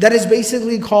al-Hadith that is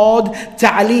basically called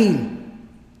ta'leel.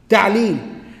 Ta'leel.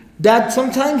 That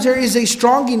sometimes there is a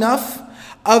strong enough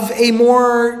of a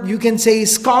more, you can say,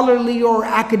 scholarly or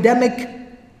academic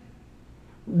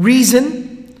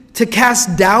reason to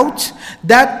cast doubt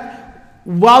that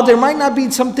while there might not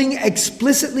be something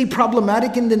explicitly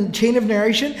problematic in the chain of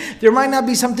narration, there might not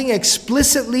be something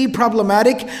explicitly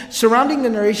problematic surrounding the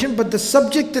narration, but the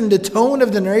subject and the tone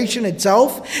of the narration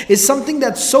itself is something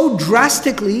that so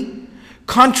drastically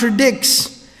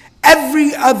contradicts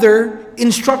every other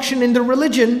instruction in the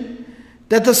religion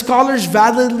that the scholars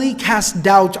validly cast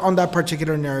doubt on that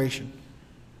particular narration.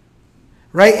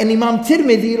 Right? And Imam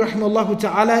Tirmidhi rahimahullah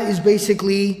ta'ala is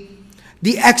basically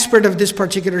the expert of this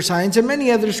particular science, and many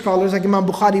other scholars like Imam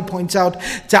Bukhari points out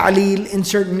ta'leel in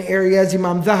certain areas.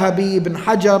 Imam Dhahabi, Ibn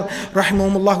Hajar,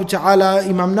 rahimahumullah ta'ala,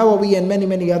 Imam Nawawi, and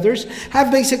many others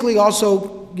have basically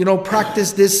also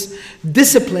practiced this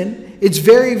discipline. It's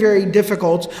very, very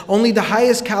difficult. Only the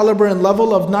highest caliber and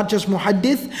level of not just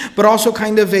muhaddith, but also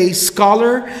kind of a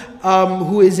scholar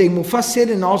who is a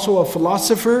mufassir and also a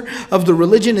philosopher of the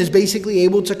religion is basically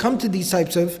able to come to these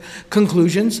types of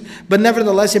conclusions. But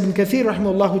nevertheless, Ibn Kathir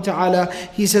rahimahullah ta'ala,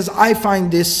 he says, I find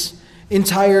this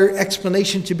entire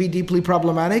explanation to be deeply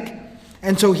problematic.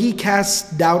 And so he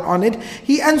casts doubt on it.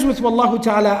 He ends with, Wallahu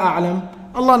ta'ala a'lam.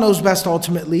 Allah knows best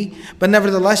ultimately, but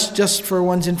nevertheless, just for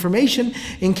one's information,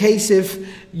 in case if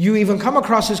you even come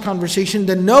across this conversation,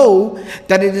 then know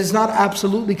that it is not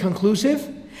absolutely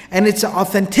conclusive and its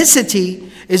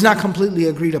authenticity is not completely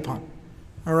agreed upon.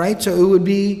 All right, so it would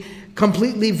be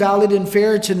completely valid and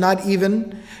fair to not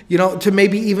even, to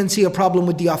maybe even see a problem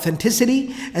with the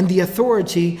authenticity and the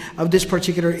authority of this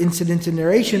particular incident and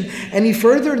narration. And he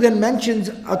further then mentions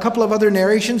a couple of other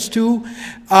narrations to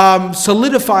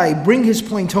solidify, bring his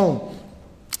point home.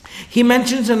 He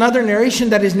mentions another narration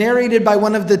that is narrated by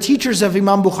one of the teachers of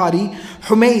Imam Bukhari,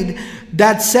 Humayd,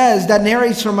 that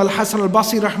narrates from Al-Hasan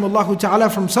al-Basri rahimahullah ta'ala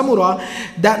from Samura,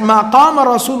 that مَا قَامَ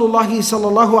رَسُولُ اللَّهِ صَلَّى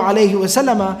اللَّهُ عَلَيْهِ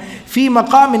وَسَلَّمَ فِي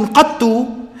مَقَامٍ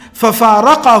قَطُّ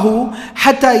ففارقه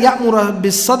حتى يأمر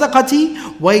بالصدقة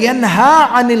وينهى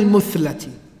عن المثلة.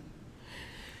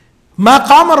 ما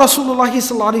قام رسول الله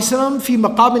صلى الله عليه وسلم في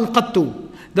مقام قط.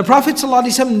 The Prophet صلى الله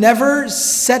عليه وسلم never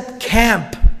set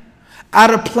camp at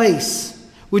a place,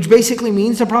 which basically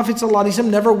means the Prophet صلى الله عليه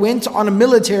وسلم never went on a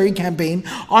military campaign,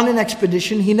 on an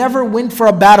expedition. He never went for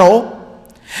a battle.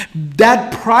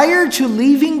 That prior to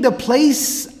leaving the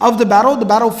place of the battle, the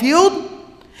battlefield,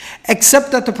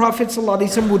 except that the Prophet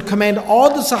ﷺ would command all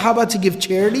the Sahaba to give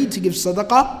charity, to give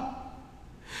sadaqah,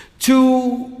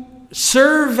 to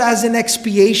serve as an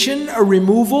expiation, a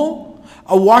removal,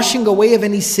 a washing away of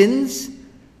any sins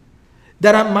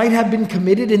that might have been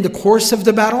committed in the course of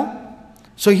the battle.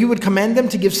 So he would command them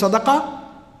to give sadaqah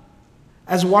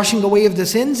as washing away of the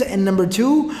sins. And number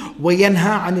two, وَيَنْهَى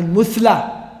عَنِ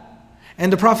الْمُثْلَى.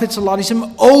 And the Prophet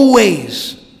ﷺ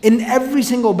always, in every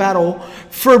single battle,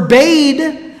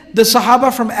 forbade the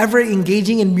Sahaba from ever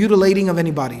engaging in mutilating of any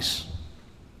bodies.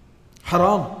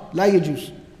 Haram, la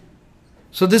yajuz.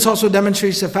 So this also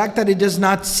demonstrates the fact that it does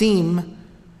not seem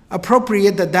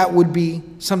appropriate that that would be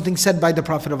something said by the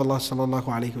Prophet of Allah sallallahu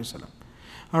alaihi wasallam.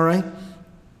 All right.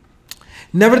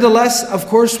 Nevertheless, of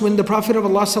course, when the Prophet of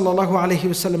Allah sallallahu alaihi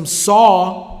wasallam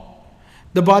saw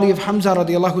the body of Hamza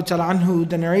radiallahu ta'ala anhu,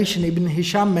 the narration Ibn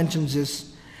Hisham mentions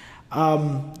this,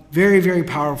 very, very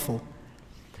powerful.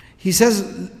 He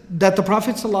says that the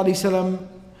Prophet ﷺ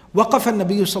وَقَفَ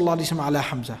النَّبِيُّ صَلَّى اللَّهُ عَلَيْهِ وسلم عَلَى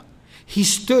حَمْزَةٍ. He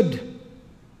stood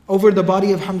over the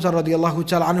body of Hamza radiallahu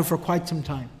ta'ala anhu for quite some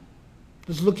time.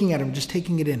 Just looking at him, just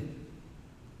taking it in.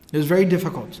 It was very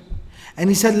difficult. And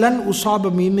he said, لَنْ أُصَابَ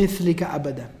بِمِثْلِكَ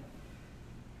أَبَدًا.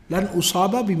 لَنْ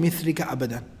أُصَابَ بِمِثْلِكَ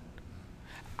أَبَدًا.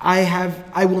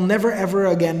 I will never ever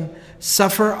again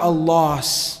suffer a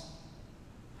loss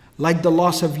like the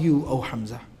loss of you, O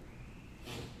Hamza.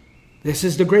 This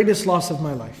is the greatest loss of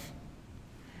my life.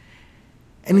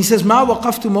 And he says, مَا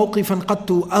وَقَفْتُ مَوْقِفًا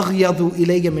قَدْتُ أَغْيَضُ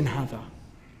إِلَيَّ مِنْ هَذَا.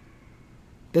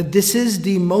 That this is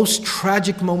the most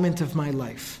tragic moment of my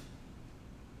life.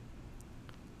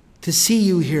 To see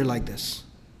you here like this.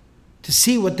 To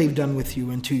see what they've done with you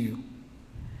and to you.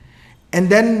 And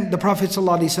then the Prophet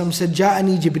ﷺ said,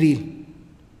 Ja'ani Jibreel.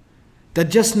 That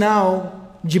just now,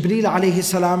 Jibreel alayhi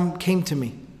salam came to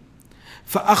me.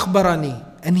 فأخبرني,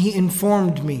 and he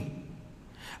informed me,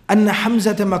 أن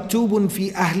حمزة مكتوب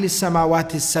في أهل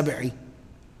السماوات السبع.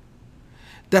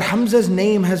 That Hamza's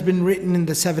name has been written in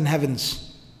the seven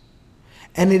heavens.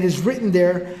 And it is written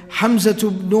there, Hamza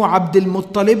ibn Abdul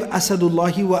Muttalib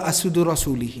Asadullahi wa Asadu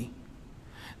Rasulihi.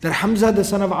 That Hamza, the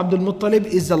son of Abdul Muttalib,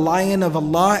 is the lion of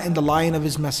Allah and the lion of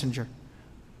His Messenger.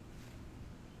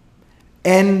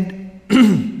 And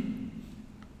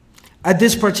at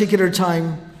this particular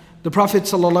time, the Prophet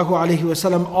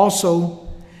ﷺ also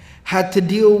had to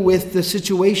deal with the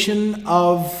situation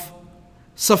of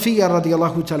Safiya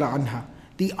radiallahu ta'ala anha,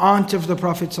 the aunt of the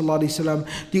Prophet ﷺ,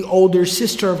 the older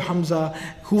sister of Hamza,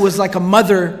 who was like a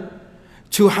mother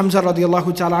to Hamza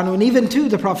radiallahu ta'ala anhu, and even to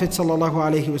the Prophet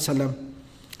ﷺ.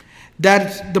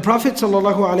 That the Prophet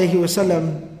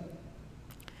ﷺ,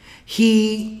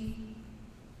 he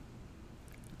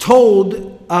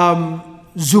told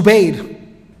Zubayr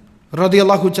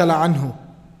radiallahu ta'ala anhu,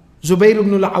 Zubayr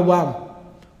ibn al-Awwam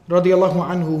radiallahu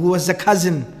anhu, who was the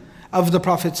cousin of the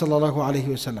Prophet sallallahu alaihi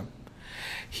wasallam.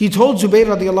 He told Zubayr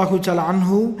radiallahu ta'ala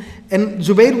anhu, and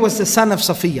Zubayr was the son of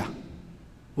Safiya.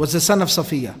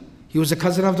 He was a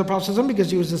cousin of the Prophet ﷺ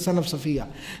because he was the son of Safiya.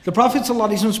 The Prophet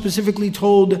ﷺ specifically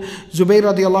told Zubayr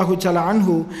radiallahu ta'ala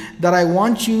anhu that I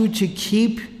want you to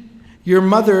keep your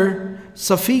mother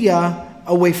Safiya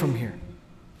away from here.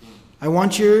 I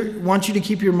want you to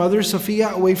keep your mother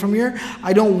Safiya away from here.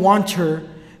 I don't want her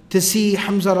to see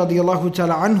Hamza radiallahu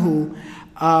ta'ala anhu,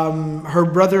 her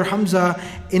brother Hamza,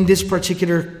 in this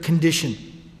particular condition.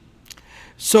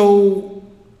 So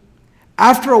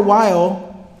after a while,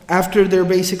 after they're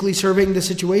basically surveying the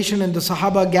situation, and the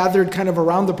Sahaba gathered kind of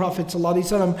around the Prophet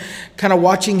ﷺ, kind of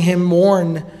watching him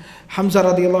mourn Hamza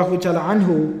radiallahu ta'ala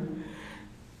anhu,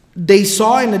 they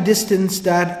saw in a distance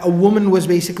that a woman was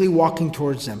basically walking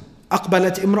towards them.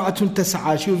 أقبلت امرأة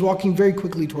تسعى. She was walking very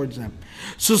quickly towards them.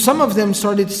 So some of them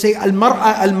started to say,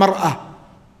 Al-mar'a, al-mar'a.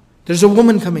 There's a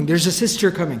woman coming, there's a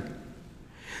sister coming.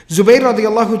 Zubayr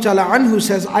radiallahu ta'ala anhu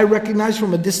says, I recognize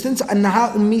from a distance,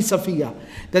 أنها أمي Safiya,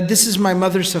 that this is my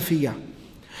mother Safiya.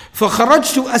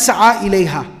 فخرجت أسعى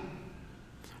إليها.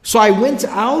 So I went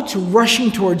out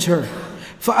rushing towards her.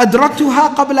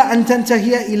 فأدركتها قبل أن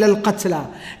تنتهي إلى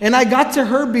القتلى. And I got to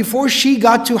her before she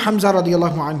got to Hamza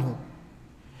radiallahu anhu.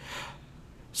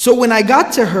 So when I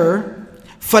got to her,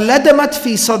 فَلَدَمَتْ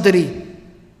فِي صَدْرِي.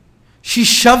 She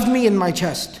shoved me in my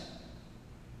chest.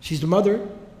 She's the mother.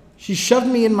 She shoved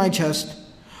me in my chest.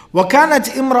 وَكَانَتْ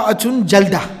إِمْرَأَةٌ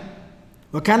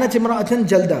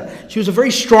جَلْدَةٌ. She was a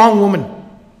very strong woman.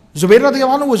 Zubayr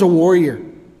radiallahu anhu was a warrior.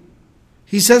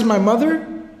 He says my mother,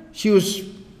 she was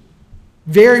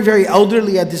very, very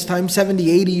elderly at this time, 70,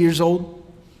 80 years old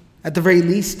at the very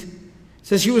least.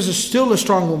 Says she was still a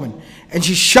strong woman. And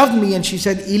she shoved me and she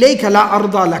said, إِلَيْكَ لَا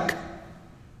أَرْضَى لَكَ.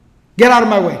 Get out of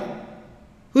my way.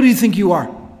 Who do you think you are?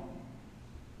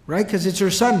 Right? Because it's her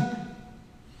son.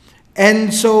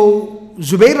 And so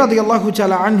Zubayr radiallahu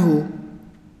ta'ala anhu,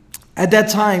 at that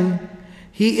time,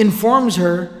 he informs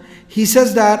her, he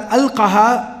says that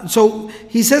Alqaha, so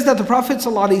he says that the Prophet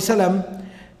ﷺ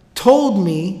told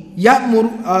me,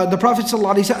 the Prophet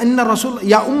ﷺ, Inna Rasul,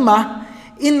 Ya Ummah,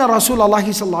 Inna Rasulullah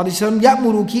ﷺ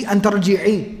ya'muruki an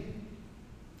tarji'i.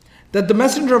 That the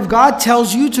Messenger of God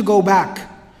tells you to go back.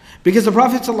 Because the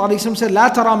Prophet ﷺ said, La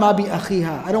tara ma bi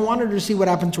akhiha. I don't want her to see what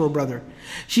happened to her brother.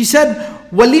 She said,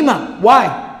 Walima,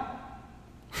 why?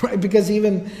 Right? Because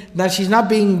even now she's not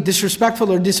being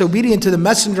disrespectful or disobedient to the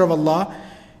Messenger of Allah.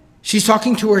 She's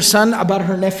talking to her son about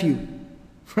her nephew.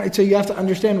 Right? So you have to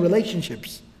understand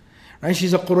relationships. Right?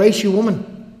 She's a Qurayshi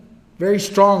woman. Very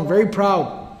strong, very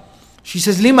proud. She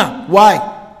says, Lima, why?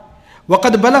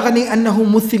 وَقَدْ بَلَغَنِي أَنَّهُ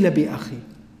مُثِّلَ بِأَخِي.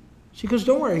 She goes,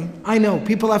 don't worry, I know.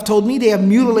 People have told me they have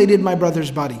mutilated my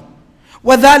brother's body.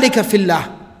 وَذَلِكَ فِي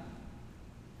اللَّهِ.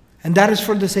 And that is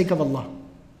for the sake of Allah.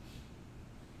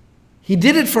 He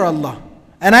did it for Allah.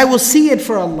 And I will see it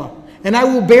for Allah. And I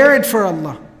will bear it for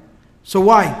Allah. So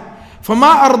why?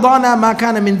 فَمَا أَرْضَانَا مَا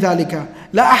كَانَ مِنْ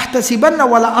ذَلِكَ لَأَحْتَسِبَنَّ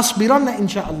وَلَا أَصْبِرَنَّ إِنْ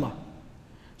شَاءَ اللَّهِ.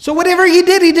 So whatever he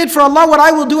did for Allah. What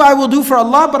I will do for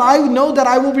Allah. But I know that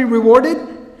I will be rewarded.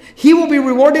 He will be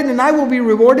rewarded and I will be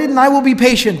rewarded and I will be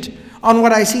patient on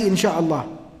what I see,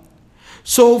 insha'Allah.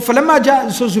 So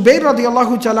Zubayr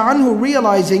radiallahu ta'ala anhu,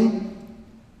 realizing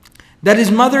that his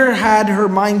mother had her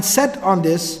mind set on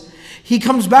this, he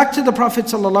comes back to the Prophet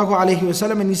sallallahu alaihi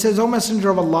wasallam and he says, O Messenger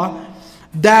of Allah,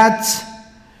 that,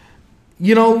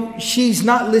 she's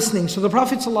not listening. So the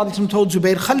Prophet sallallahu alaihi wasallam told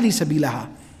Zubayr, Khalli sabilaha.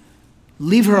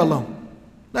 Leave her alone.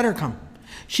 Let her come.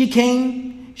 She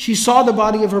came. she saw the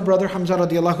body of her brother Hamza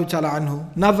radiallahu ta'ala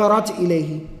anhu. نظرت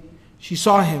إليه. She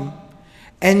saw him.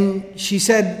 And she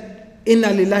said, Inna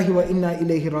lillahi wa inna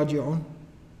ilayhi raji'un.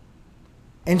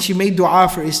 And she made dua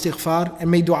for istighfar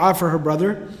and made dua for her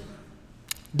brother.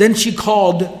 Then she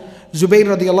called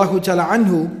Zubayr radiallahu ta'ala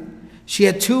anhu. She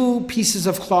had 2 pieces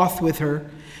of cloth with her.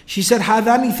 She said,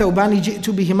 هَذَانِ ثَوْبَانِ جِئْتُ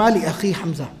بِهِمَا لِأَخِي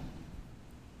حَمْزَةَ.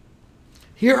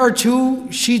 Here are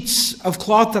 2 sheets of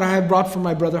cloth that I have brought for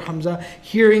my brother Hamza,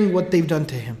 hearing what they've done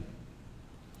to him.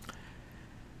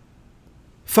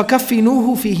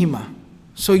 فَكَفِّنُوهُ فِيهِمَا.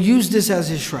 So use this as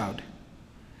his shroud.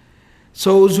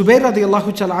 So Zubayr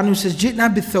radiallahu ta'ala anhu says,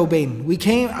 جِئْنَا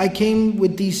بِالثَّوْبَيْن. I came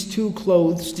with these 2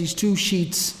 clothes, these 2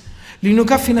 sheets,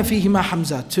 لِنُكَفِّنَ فِيهِمَا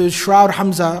حَمْزَةَ, to shroud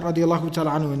Hamza radiallahu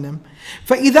ta'ala anhu in them.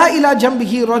 فَإِذَا إِلَى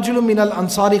جَنْبِهِ رَجُلٌ مِنَ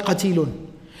الْأَنصَارِ قَتِيلٌ.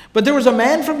 But there was a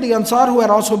man from the Ansar who had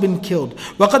also been killed.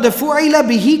 وَقَدْ فُعِلَ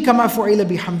بِهِ كَمَا فُعِلَ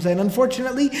بِحَمْزَةَ. And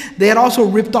unfortunately, they had also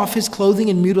ripped off his clothing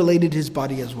and mutilated his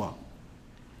body as well.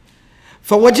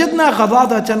 فَوَجَدْنَا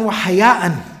غَضَاضَةً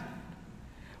وَحَيَاءً.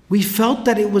 We felt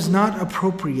that it was not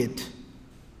appropriate.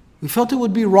 We felt it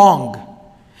would be wrong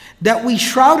that we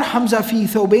shroud Hamza fi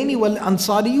thawbayni wal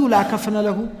ansariyu la kafana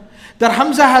lahu. That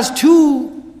Hamza has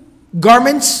 2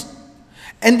 garments,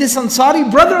 and this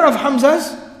Ansari brother of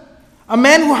Hamza's, a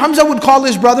man who Hamza would call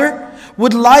his brother,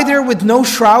 would lie there with no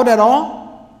shroud at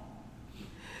all.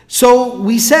 So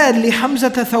we said,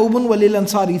 لِحَمْزَةَ ثَوْبٌ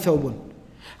وَلِلْأَنصَارِ ثَوْبٌ.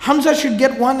 Hamza should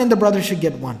get 1 and the brother should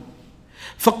get 1.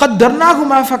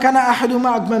 فَقَدَّرْنَاهُمَا فَكَانَ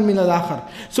أَحَدُهُمَا أَكْمَلْ مِنَ الْآخَرِ.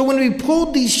 So when we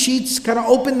pulled these sheets, kind of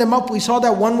opened them up, we saw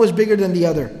that one was bigger than the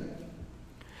other.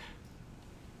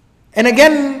 And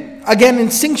again,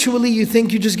 instinctually you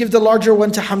think you just give the larger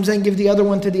one to Hamza and give the other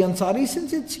one to the Ansari,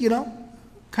 since it's,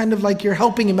 kind of like you're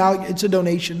helping him out, it's a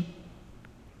donation.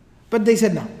 But they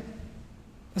said no,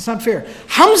 that's not fair.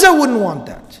 Hamza wouldn't want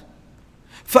that.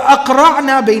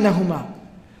 فَأَقْرَعْنَا بَيْنَهُمَا.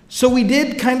 So we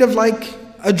did kind of like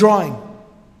a drawing.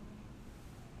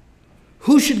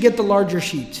 Who should get the larger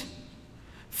sheet?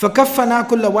 فَكَفَّنَا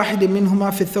كُلَّ وَاحِدٍ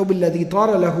مِّنْهُمَا فِي الثَّوْبِ الَّذِي طَارَ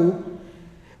لَهُ.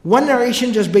 One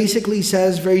narration just basically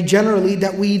says very generally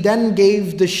that we then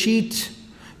gave the sheet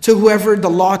to whoever the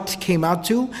lot came out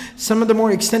to. Some of the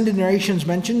more extended narrations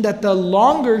mention that the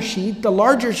larger sheet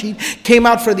came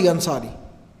out for the Ansari.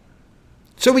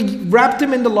 So we wrapped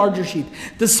him in the larger sheet.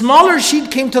 The smaller sheet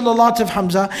came to the lot of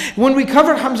Hamza. When we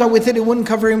covered Hamza with it, it wouldn't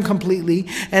cover him completely.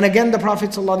 And again, the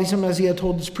Prophet ﷺ, as he had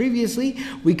told us previously,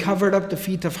 we covered up the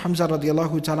feet of Hamza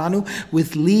radiallahu ta'ala anhu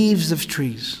with leaves of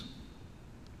trees.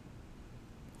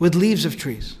 With leaves of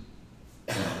trees.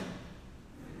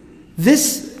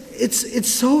 It's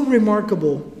so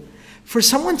remarkable for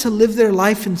someone to live their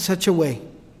life in such a way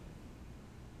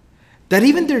that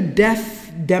even their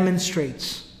death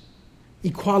demonstrates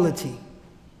equality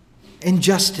and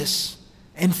justice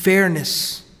and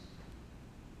fairness.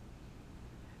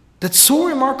 That's so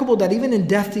remarkable that even in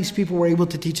death these people were able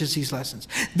to teach us these lessons.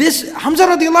 This Hamza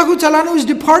radiallahu ta'ala anhu has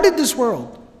departed this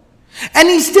world, and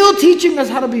he's still teaching us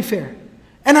how to be fair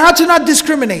and how to not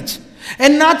discriminate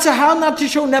and how not to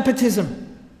show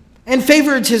nepotism and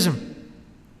favoritism.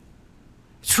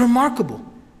 It's remarkable.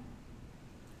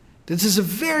 This is a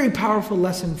very powerful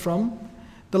lesson from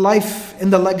the life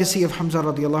and the legacy of Hamza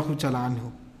radiallahu ta'ala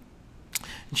anhu.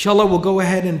 Inshallah, we'll go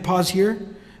ahead and pause here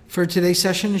for today's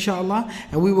session, inshallah,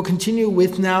 and we will continue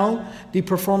with now the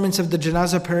performance of the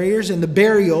janazah prayers and the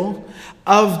burial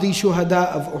of the shuhada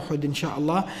of Uhud,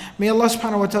 inshallah. May Allah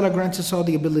subhanahu wa ta'ala grant us all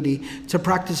the ability to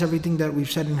practice everything that we've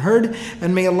said and heard,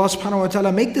 and may Allah subhanahu wa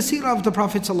ta'ala make the seerah of the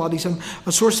Prophet sallallahu alaihi wasallam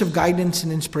a source of guidance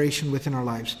and inspiration within our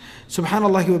lives.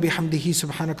 Subhanallah wa bihamdihi,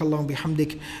 subhanakallah wa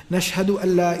bihamdik, nashhadu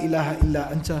an la ilaha illa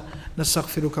anta,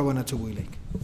 nastaghfiruka wa natubu ilayk.